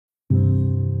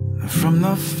From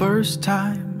the first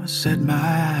time I set my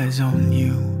eyes on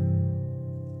you,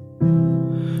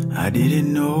 I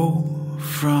didn't know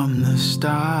from the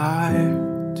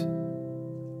start.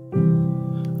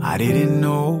 I didn't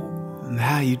know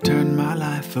how you turned my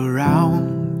life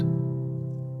around,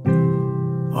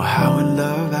 or how in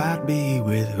love I'd be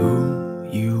with who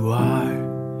you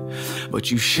are.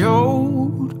 But you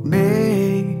showed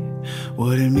me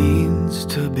what it means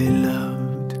to be loved.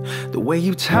 The way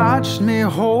you touched me,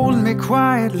 hold me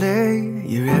quietly.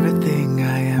 You're everything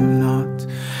I am not.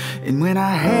 And when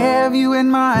I have you in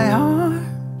my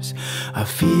arms, I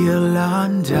feel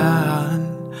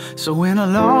undone. So in a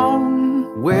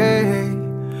long way,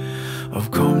 I've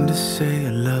come to say I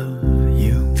love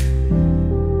you.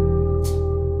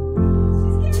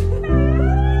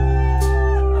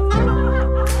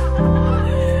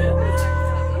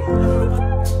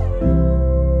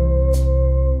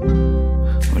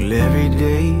 Well, every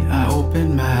day I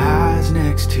open my eyes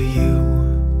next to you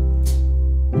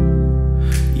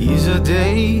is a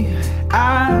day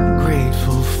I'm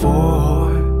grateful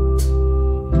for,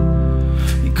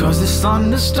 because this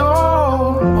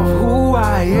thunderstorm of who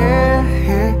I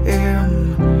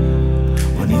am,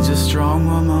 well, needs a strong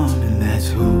woman, and that's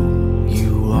who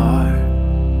you are.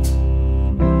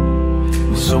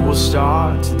 So we'll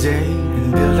start today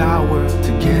and build our world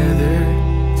together.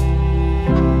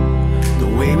 The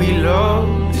way we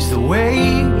love is the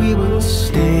way we will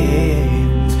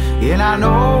stand. And I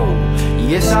know,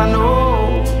 yes I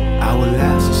know, I will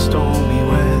last the stormy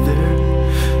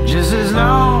weather, just as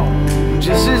long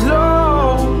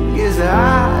as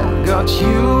I've got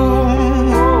you.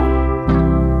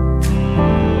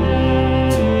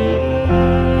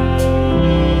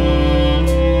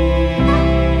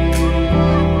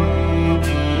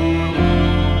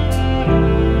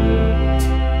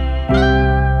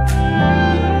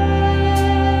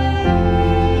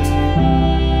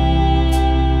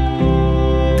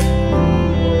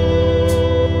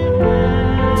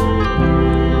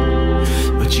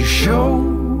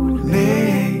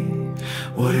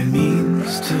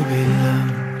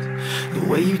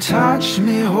 Touch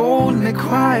me, hold me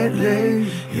quietly.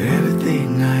 You're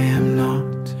everything I am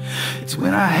not. It's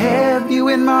when I have you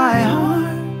in my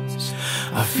arms,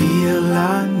 I feel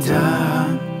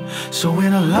undone. So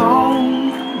in a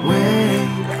long way,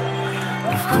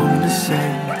 I've come to say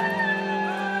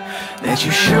that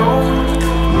you showed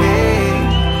me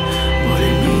what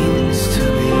it means to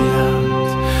be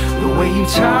loved. The way you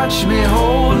touch me,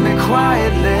 hold me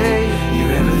quietly.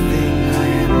 You're everything I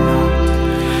am not.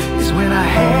 When I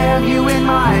have you in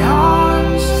my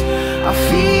arms, I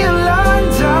feel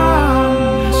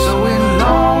undone. So in a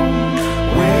long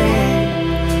way,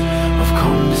 I've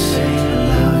come to say I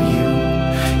love you.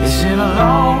 It's in a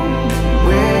long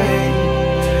way,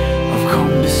 I've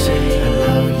come to say I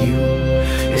love you.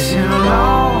 It's in a long